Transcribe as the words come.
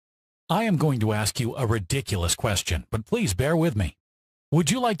I am going to ask you a ridiculous question, but please bear with me. Would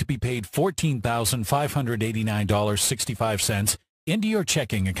you like to be paid $14,589.65 into your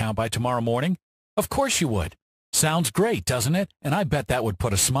checking account by tomorrow morning? Of course you would. Sounds great, doesn't it? And I bet that would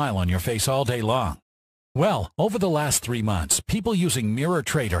put a smile on your face all day long. Well, over the last 3 months, people using Mirror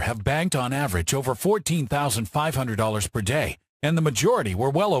Trader have banked on average over $14,500 per day, and the majority were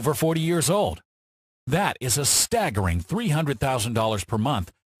well over 40 years old. That is a staggering $300,000 per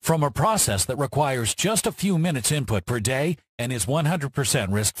month from a process that requires just a few minutes input per day and is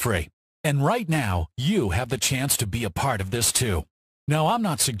 100% risk-free. And right now, you have the chance to be a part of this too. Now, I'm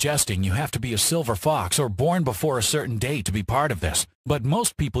not suggesting you have to be a silver fox or born before a certain date to be part of this, but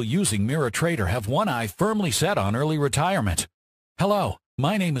most people using Mirror Trader have one eye firmly set on early retirement. Hello,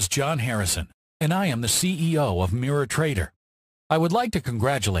 my name is John Harrison, and I am the CEO of Mirror Trader. I would like to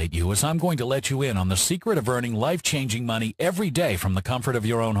congratulate you as I'm going to let you in on the secret of earning life-changing money every day from the comfort of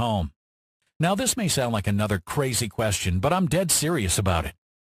your own home. Now, this may sound like another crazy question, but I'm dead serious about it.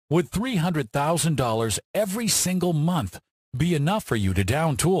 Would $300,000 every single month be enough for you to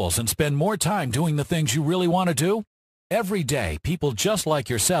down tools and spend more time doing the things you really want to do? Every day, people just like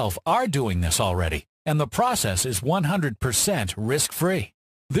yourself are doing this already, and the process is 100% risk-free.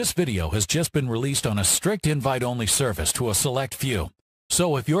 This video has just been released on a strict invite-only service to a select few.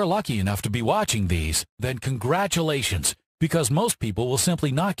 So if you're lucky enough to be watching these, then congratulations, because most people will simply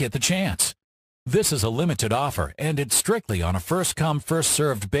not get the chance. This is a limited offer, and it's strictly on a first-come,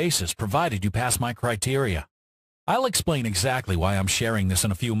 first-served basis, provided you pass my criteria. I'll explain exactly why I'm sharing this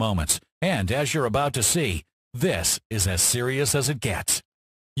in a few moments, and as you're about to see, this is as serious as it gets.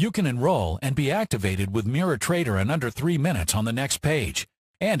 You can enroll and be activated with Mirror Trader in under 3 minutes on the next page.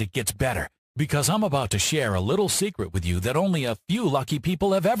 And it gets better, because I'm about to share a little secret with you that only a few lucky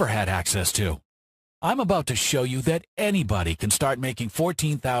people have ever had access to. I'm about to show you that anybody can start making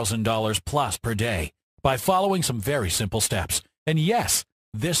 $14,000 plus per day by following some very simple steps. And yes,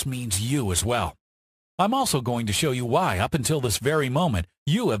 this means you as well. I'm also going to show you why, up until this very moment,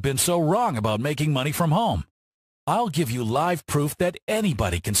 you have been so wrong about making money from home. I'll give you live proof that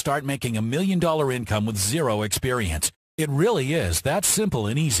anybody can start making $1 million income with zero experience. It really is that simple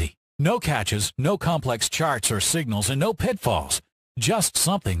and easy. No catches, no complex charts or signals, and no pitfalls. Just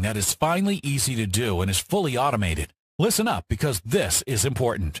something that is finally easy to do and is fully automated. Listen up, because this is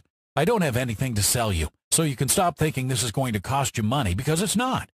important. I don't have anything to sell you, so you can stop thinking this is going to cost you money, because it's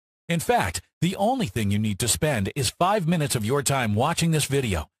not. In fact, the only thing you need to spend is 5 minutes of your time watching this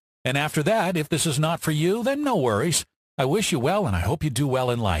video. And after that, if this is not for you, then no worries. I wish you well, and I hope you do well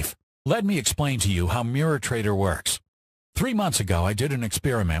in life. Let me explain to you how Mirror Trader works. 3 months ago, I did an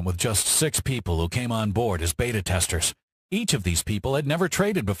experiment with just 6 people who came on board as beta testers. Each of these people had never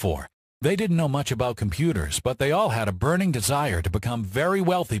traded before. They didn't know much about computers, but they all had a burning desire to become very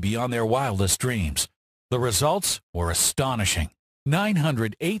wealthy beyond their wildest dreams. The results were astonishing.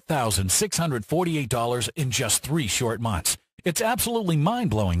 $908,648 in just 3 short months. It's absolutely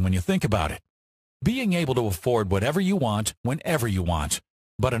mind-blowing when you think about it. Being able to afford whatever you want, whenever you want.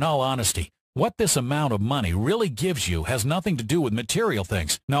 But in all honesty, what this amount of money really gives you has nothing to do with material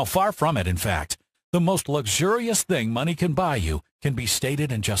things. No, far from it, in fact. The most luxurious thing money can buy you can be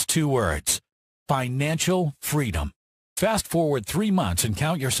stated in just 2 words. Financial freedom. Fast forward 3 months and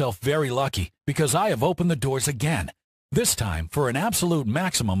count yourself very lucky, because I have opened the doors again. This time for an absolute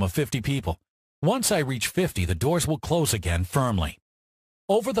maximum of 50 people. Once I reach 50, the doors will close again firmly.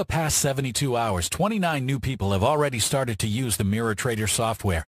 Over the past 72 hours, 29 new people have already started to use the Mirror Trader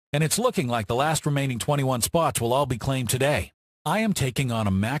software. And it's looking like the last remaining 21 spots will all be claimed today. I am taking on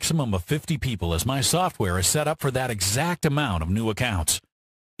a maximum of 50 people as my software is set up for that exact amount of new accounts.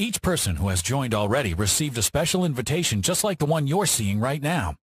 Each person who has joined already received a special invitation just like the one you're seeing right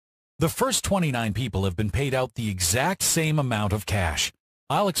now. The first 29 people have been paid out the exact same amount of cash.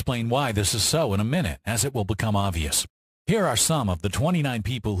 I'll explain why this is so in a minute, as it will become obvious. Here are some of the 29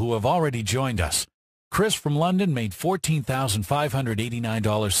 people who have already joined us. Chris from London made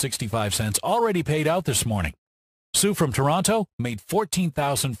 $14,589.65 already paid out this morning. Sue from Toronto made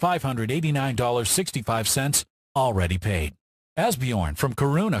 $14,589.65 already paid. Asbjorn from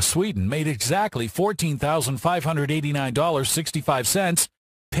Kiruna, Sweden made exactly $14,589.65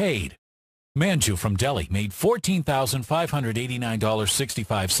 paid. Manju from Delhi made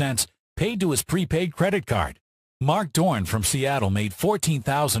 $14,589.65 paid to his prepaid credit card. Mark Dorn from Seattle made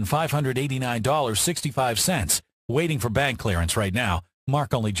 $14,589.65, waiting for bank clearance right now.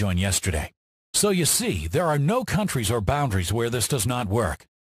 Mark only joined yesterday. So you see, there are no countries or boundaries where this does not work.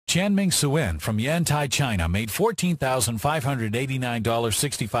 Chanming Suen from Yantai, China made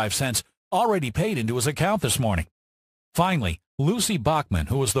 $14,589.65 already paid into his account this morning. Finally, Lucy Bachman,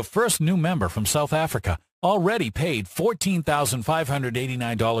 who was the first new member from South Africa, already paid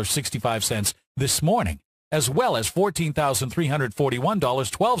 $14,589.65 this morning, as well as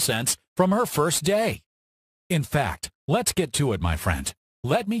 $14,341.12 from her first day. In fact, let's get to it, my friend.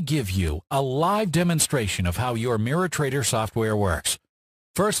 Let me give you a live demonstration of how your Mirror Trader software works.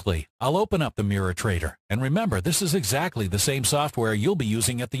 Firstly, I'll open up the Mirror Trader, and remember, this is exactly the same software you'll be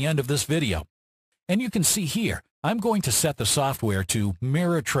using at the end of this video. And you can see here, I'm going to set the software to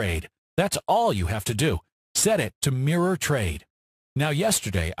Mirror Trade. That's all you have to do. Set it to Mirror Trade. Now,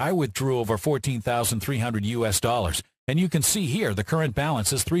 yesterday, I withdrew over $14,300 US, and you can see here the current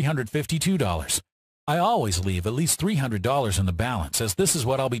balance is $352. I always leave at least $300 in the balance, as this is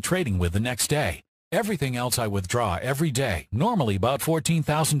what I'll be trading with the next day. Everything else I withdraw every day, normally about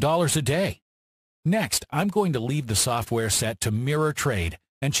 $14,000 a day. Next, I'm going to leave the software set to Mirror Trade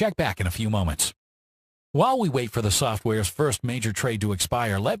and check back in a few moments. While we wait for the software's first major trade to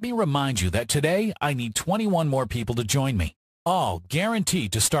expire, let me remind you that today I need 21 more people to join me, all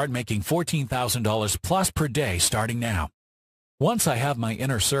guaranteed to start making $14,000 plus per day starting now. Once I have my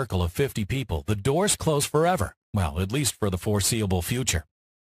inner circle of 50 people, the doors close forever, well, at least for the foreseeable future.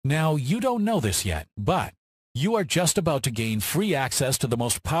 Now, you don't know this yet, but you are just about to gain free access to the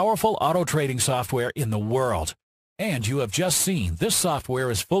most powerful auto trading software in the world. And you have just seen this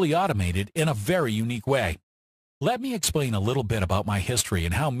software is fully automated in a very unique way. Let me explain a little bit about my history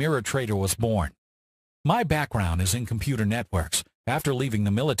and how Mirror Trader was born. My background is in computer networks. After leaving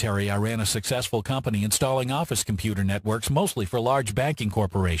the military, I ran a successful company installing office computer networks mostly for large banking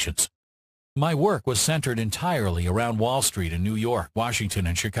corporations. My work was centered entirely around Wall Street in New York, Washington,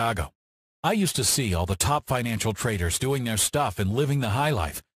 and Chicago. I used to see all the top financial traders doing their stuff and living the high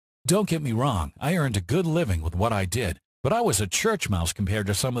life. Don't get me wrong, I earned a good living with what I did, but I was a church mouse compared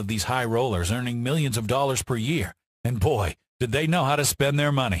to some of these high rollers earning millions of dollars per year. And boy, did they know how to spend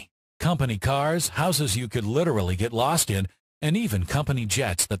their money. Company cars, houses you could literally get lost in, and even company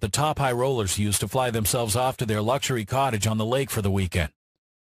jets that the top high rollers use to fly themselves off to their luxury cottage on the lake for the weekend.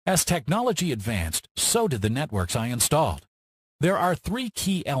 As technology advanced, so did the networks I installed. There are three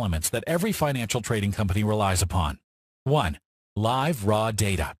key elements that every financial trading company relies upon. 1. Live raw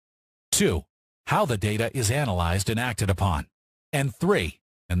data. 2. How the data is analyzed and acted upon. And 3,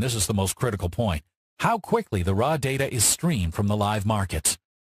 and this is the most critical point, how quickly the raw data is streamed from the live markets.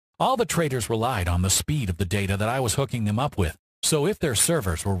 All the traders relied on the speed of the data that I was hooking them up with. So if their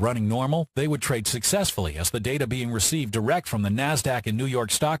servers were running normal, they would trade successfully as the data being received direct from the NASDAQ and New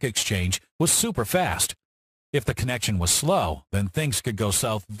York Stock Exchange was super fast. If the connection was slow, then things could go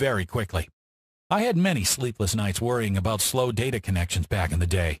south very quickly. I had many sleepless nights worrying about slow data connections back in the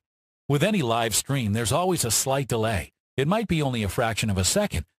day. With any live stream, there's always a slight delay. It might be only a fraction of a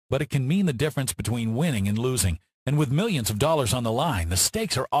second, but it can mean the difference between winning and losing. And with millions of dollars on the line, the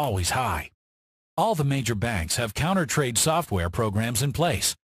stakes are always high. All the major banks have counter-trade software programs in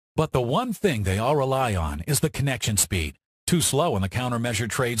place. But the one thing they all rely on is the connection speed. Too slow and the countermeasure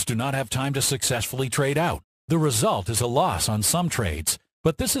trades do not have time to successfully trade out. The result is a loss on some trades,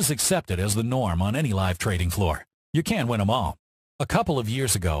 but this is accepted as the norm on any live trading floor. You can't win them all. A couple of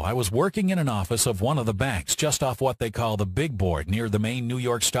years ago, I was working in an office of one of the banks just off what they call the big board near the main New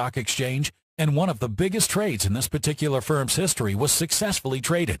York Stock Exchange, and one of the biggest trades in this particular firm's history was successfully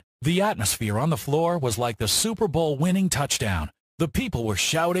traded. The atmosphere on the floor was like the Super Bowl winning touchdown. The people were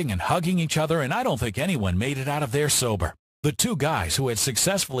shouting and hugging each other, and I don't think anyone made it out of there sober. The two guys who had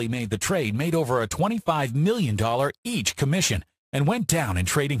successfully made the trade made over a $25 million each commission and went down in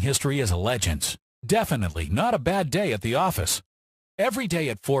trading history as legends. Definitely not a bad day at the office. Every day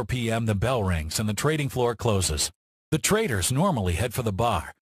at 4 p.m. the bell rings and the trading floor closes. The traders normally head for the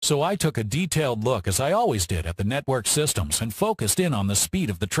bar, so I took a detailed look, as I always did, at the network systems and focused in on the speed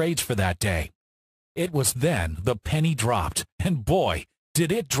of the trades for that day. It was then the penny dropped, and boy,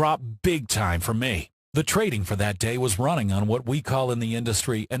 did it drop big time for me. The trading for that day was running on what we call in the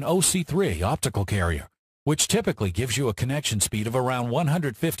industry an OC3 optical carrier, which typically gives you a connection speed of around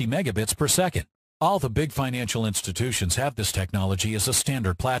 150 megabits per second. All the big financial institutions have this technology as a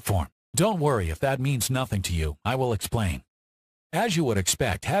standard platform. Don't worry if that means nothing to you. I will explain. As you would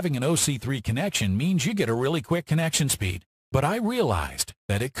expect, having an OC3 connection means you get a really quick connection speed. But I realized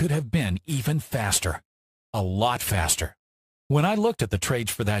that it could have been even faster. A lot faster. When I looked at the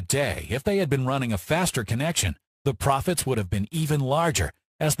trades for that day, if they had been running a faster connection, the profits would have been even larger,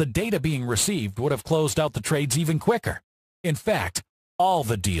 as the data being received would have closed out the trades even quicker. In fact, all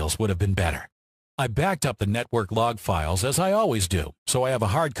the deals would have been better. I backed up the network log files as I always do, so I have a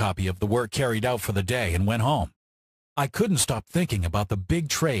hard copy of the work carried out for the day and went home. I couldn't stop thinking about the big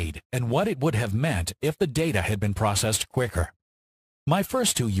trade and what it would have meant if the data had been processed quicker. My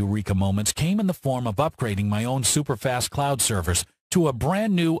first two eureka moments came in the form of upgrading my own super-fast cloud servers to a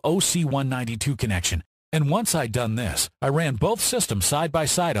brand new OC192 connection, and once I'd done this, I ran both systems side by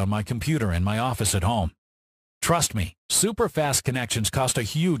side on my computer in my office at home. Trust me, super-fast connections cost a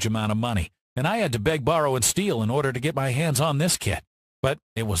huge amount of money, and I had to beg, borrow, and steal in order to get my hands on this kit. But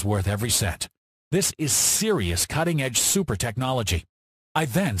it was worth every cent. This is serious cutting-edge super technology. I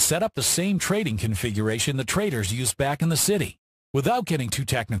then set up the same trading configuration the traders used back in the city. Without getting too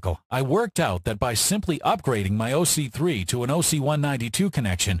technical, I worked out that by simply upgrading my OC3 to an OC192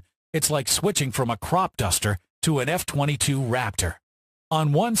 connection, it's like switching from a crop duster to an F-22 Raptor.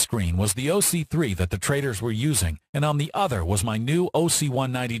 On one screen was the OC3 that the traders were using, and on the other was my new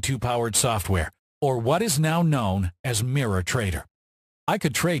OC192 powered software, or what is now known as Mirror Trader. I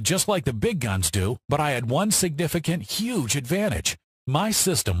could trade just like the big guns do, but I had one significant, huge advantage. My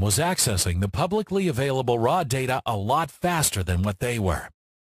system was accessing the publicly available raw data a lot faster than what they were.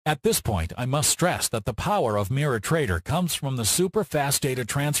 At this point, I must stress that the power of Mirror Trader comes from the super fast data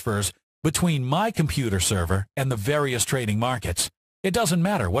transfers between my computer server and the various trading markets. It doesn't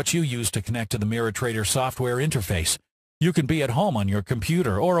matter what you use to connect to the Mirror Trader software interface. You can be at home on your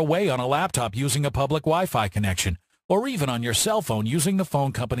computer or away on a laptop using a public Wi-Fi connection, or even on your cell phone using the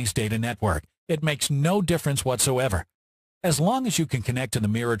phone company's data network. It makes no difference whatsoever. As long as you can connect to the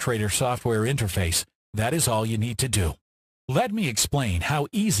Mirror Trader software interface, that is all you need to do. Let me explain how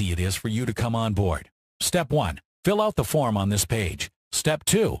easy it is for you to come on board. Step 1. Fill out the form on this page. Step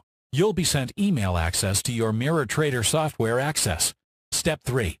 2. You'll be sent email access to your Mirror Trader software access. Step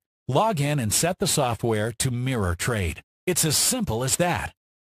 3. Log in and set the software to Mirror Trade. It's as simple as that.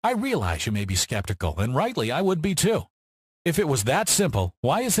 I realize you may be skeptical, and rightly I would be too. If it was that simple,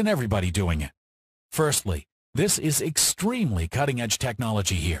 why isn't everybody doing it? Firstly, this is extremely cutting-edge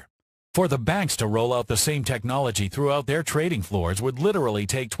technology here. For the banks to roll out the same technology throughout their trading floors would literally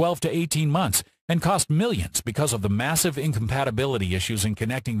take 12 to 18 months and cost millions because of the massive incompatibility issues in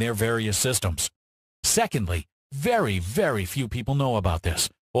connecting their various systems. Secondly, very, very few people know about this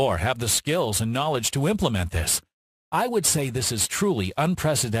or have the skills and knowledge to implement this. I would say this is truly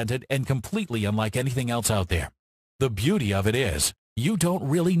unprecedented and completely unlike anything else out there. The beauty of it is, you don't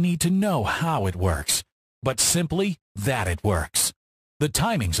really need to know how it works, but simply that it works. The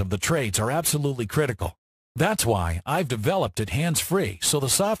timings of the trades are absolutely critical. That's why I've developed it hands-free so the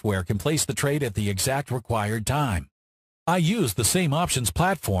software can place the trade at the exact required time. I use the same options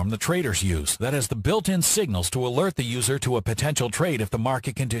platform the traders use that has the built-in signals to alert the user to a potential trade if the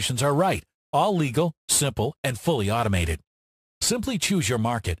market conditions are right. All legal, simple, and fully automated. Simply choose your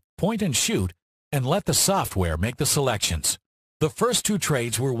market, point and shoot, and let the software make the selections. The first two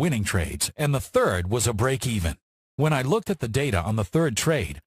trades were winning trades, and the third was a break-even. When I looked at the data on the third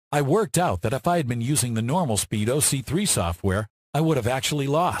trade, I worked out that if I had been using the normal speed OC3 software, I would have actually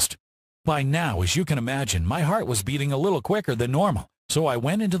lost. By now, as you can imagine, my heart was beating a little quicker than normal, so I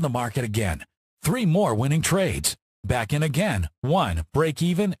went into the market again. 3 more winning trades. Back in again, 1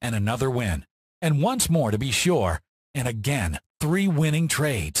 break-even and another win. And once more to be sure, and again, 3 winning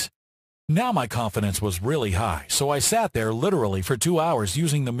trades. Now my confidence was really high, so I sat there literally for 2 hours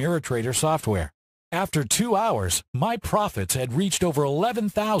using the Mirror Trader software. After 2 hours, my profits had reached over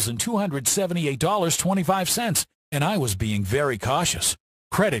 $11,278.25, and I was being very cautious.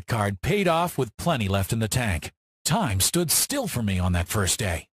 Credit card paid off with plenty left in the tank. Time stood still for me on that first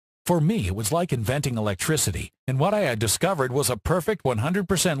day. For me, it was like inventing electricity, and what I had discovered was a perfect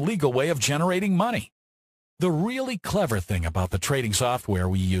 100% legal way of generating money. The really clever thing about the trading software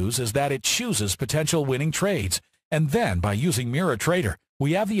we use is that it chooses potential winning trades, and then by using Mirror Trader,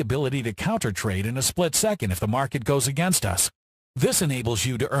 we have the ability to counter trade in a split second if the market goes against us. This enables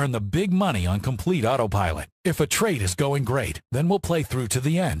you to earn the big money on complete autopilot. If a trade is going great, then we'll play through to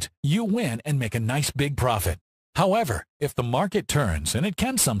the end. You win and make a nice big profit. However, if the market turns, and it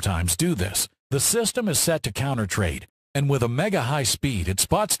can sometimes do this, the system is set to counter trade, and with a mega high speed, it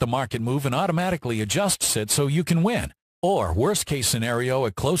spots the market move and automatically adjusts it so you can win. Or, worst case scenario,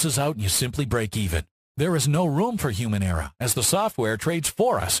 it closes out and you simply break even. There is no room for human error, as the software trades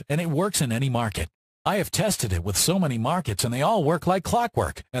for us, and it works in any market. I have tested it with so many markets, and they all work like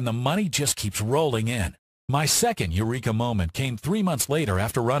clockwork, and the money just keeps rolling in. My second eureka moment came 3 months later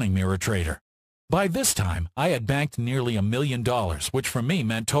after running Mirror Trader. By this time, I had banked nearly $1 million, which for me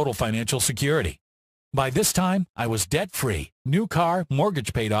meant total financial security. By this time, I was debt-free, new car,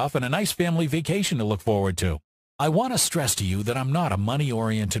 mortgage paid off, and a nice family vacation to look forward to. I want to stress to you that I'm not a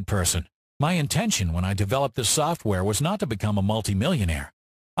money-oriented person. My intention when I developed this software was not to become a multimillionaire.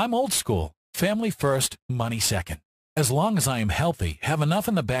 I'm old school, family first, money second. As long as I am healthy, have enough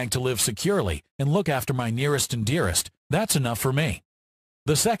in the bank to live securely, and look after my nearest and dearest, that's enough for me.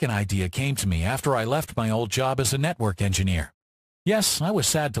 The second idea came to me after I left my old job as a network engineer. Yes, I was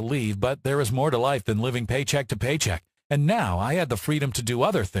sad to leave, but there is more to life than living paycheck to paycheck, and now I had the freedom to do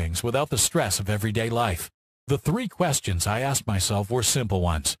other things without the stress of everyday life. The three questions I asked myself were simple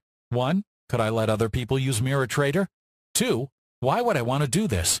ones. 1. Could I let other people use MirrorTrader? 2. Why would I want to do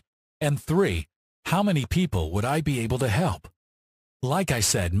this? And 3. How many people would I be able to help? Like I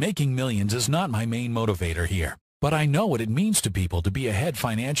said, making millions is not my main motivator here, but I know what it means to people to be ahead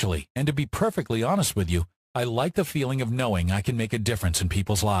financially, and to be perfectly honest with you, I like the feeling of knowing I can make a difference in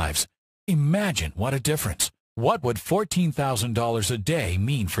people's lives. Imagine what a difference. What would $14,000 a day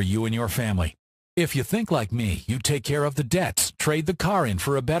mean for you and your family? If you think like me, you take care of the debts, trade the car in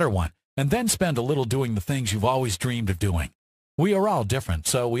for a better one, and then spend a little doing the things you've always dreamed of doing. We are all different,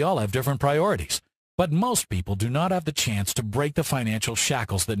 so we all have different priorities. But most people do not have the chance to break the financial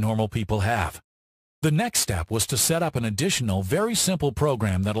shackles that normal people have. The next step was to set up an additional, very simple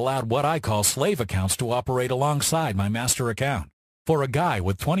program that allowed what I call slave accounts to operate alongside my master account. For a guy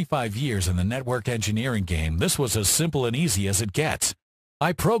with 25 years in the network engineering game, this was as simple and easy as it gets.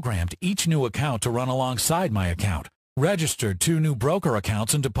 I programmed each new account to run alongside my account, registered 2 new broker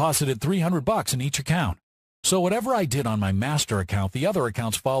accounts, and deposited $300 in each account. So whatever I did on my master account, the other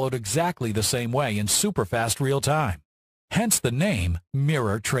accounts followed exactly the same way in super fast real time. Hence the name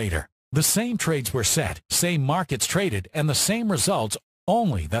MirrorTrader. The same trades were set, same markets traded, and the same results,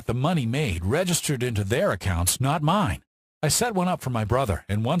 only that the money made registered into their accounts, not mine. I set one up for my brother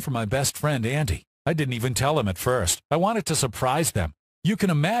and one for my best friend Andy. I didn't even tell him at first. I wanted to surprise them. You can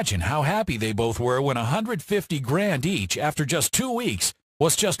imagine how happy they both were when $150,000 each after just 2 weeks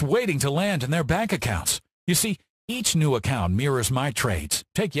was just waiting to land in their bank accounts. You see, each new account mirrors my trades.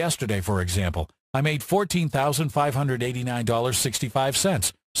 Take yesterday, for example. I made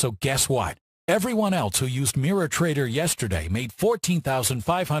 $14,589.65. So guess what? Everyone else who used MirrorTrader yesterday made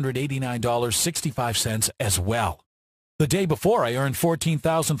 $14,589.65 as well. The day before, I earned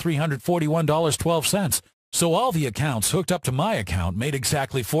 $14,341.12. So all the accounts hooked up to my account made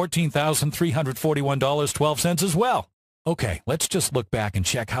exactly $14,341.12 as well. Okay, let's just look back and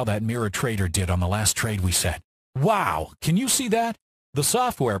check how that MirrorTrader did on the last trade we set. Wow, can you see that? The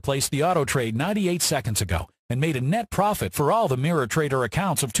software placed the auto trade 98 seconds ago and made a net profit for all the MirrorTrader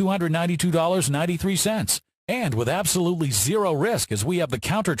accounts of $292.93, and with absolutely zero risk, as we have the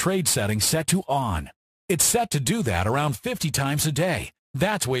counter trade setting set to on. It's set to do that around 50 times a day.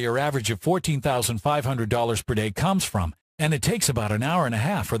 That's where your average of $14,500 per day comes from, and it takes about an hour and a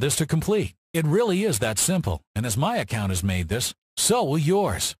half for this to complete. It really is that simple, and as my account has made this, so will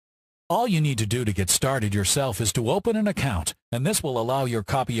yours. All you need to do to get started yourself is to open an account, and this will allow your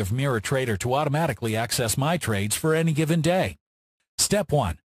copy of MirrorTrader to automatically access my trades for any given day. Step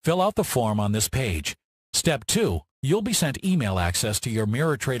 1. Fill out the form on this page. Step 2. You'll be sent email access to your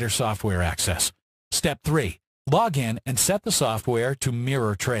MirrorTrader software access. Step 3. Log in and set the software to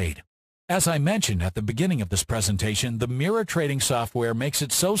MirrorTrade. As I mentioned at the beginning of this presentation, the mirror trading software makes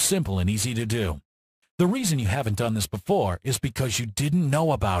it so simple and easy to do. The reason you haven't done this before is because you didn't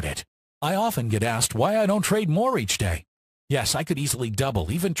know about it. I often get asked why I don't trade more each day. Yes, I could easily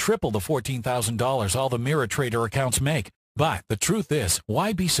double, even triple the $14,000 all the MirrorTrader accounts make. But the truth is,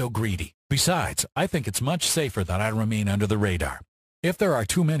 why be so greedy? Besides, I think it's much safer that I remain under the radar. If there are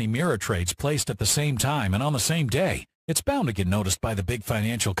too many mirror trades placed at the same time and on the same day, it's bound to get noticed by the big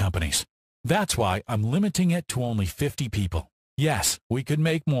financial companies. That's why I'm limiting it to only 50 people. Yes, we could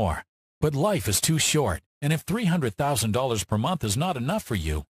make more, but life is too short, and if $300,000 per month is not enough for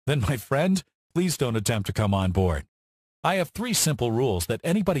you, then my friend, please don't attempt to come on board. I have 3 simple rules that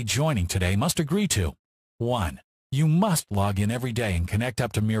anybody joining today must agree to. 1. You must log in every day and connect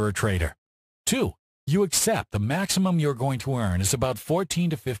up to MirrorTrader. 2. You accept the maximum you're going to earn is about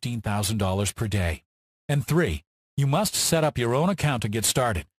 $14,000 to $15,000 per day. And 3. You must set up your own account to get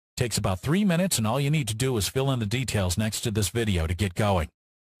started. Takes about 3 minutes, and all you need to do is fill in the details next to this video to get going.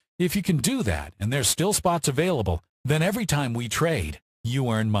 If you can do that, and there's still spots available, then every time we trade,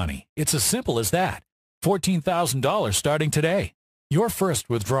 you earn money. It's as simple as that. $14,000 starting today. Your first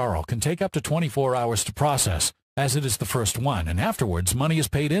withdrawal can take up to 24 hours to process, as it is the first one, and afterwards money is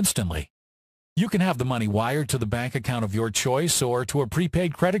paid instantly. You can have the money wired to the bank account of your choice or to a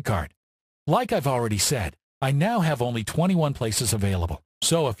prepaid credit card. Like I've already said, I now have only 21 places available.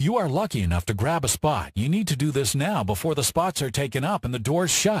 So if you are lucky enough to grab a spot, you need to do this now before the spots are taken up and the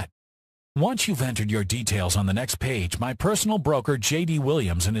doors shut. Once you've entered your details on the next page, my personal broker J.D.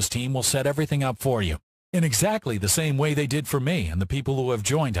 Williams and his team will set everything up for you, in exactly the same way they did for me and the people who have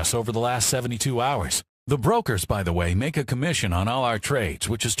joined us over the last 72 hours. The brokers, by the way, make a commission on all our trades,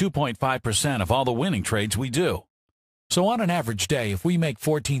 which is 2.5% of all the winning trades we do. So on an average day, if we make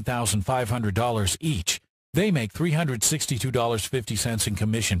 $14,500 each, they make $362.50 in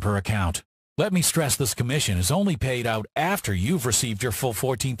commission per account. Let me stress, this commission is only paid out after you've received your full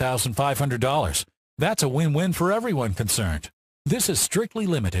 $14,500. That's a win-win for everyone concerned. This is strictly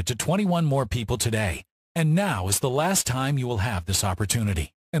limited to 21 more people today, and now is the last time you will have this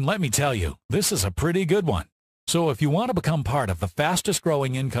opportunity. And let me tell you, this is a pretty good one. So if you want to become part of the fastest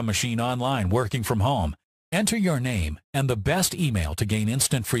growing income machine online working from home, enter your name and the best email to gain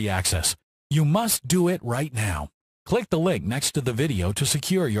instant free access. You must do it right now. Click the link next to the video to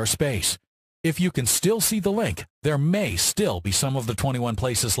secure your space. If you can still see the link, there may still be some of the 21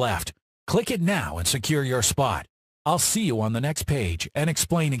 places left. Click it now and secure your spot. I'll see you on the next page and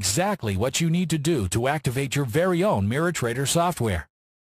explain exactly what you need to do to activate your very own Mirror Trader software.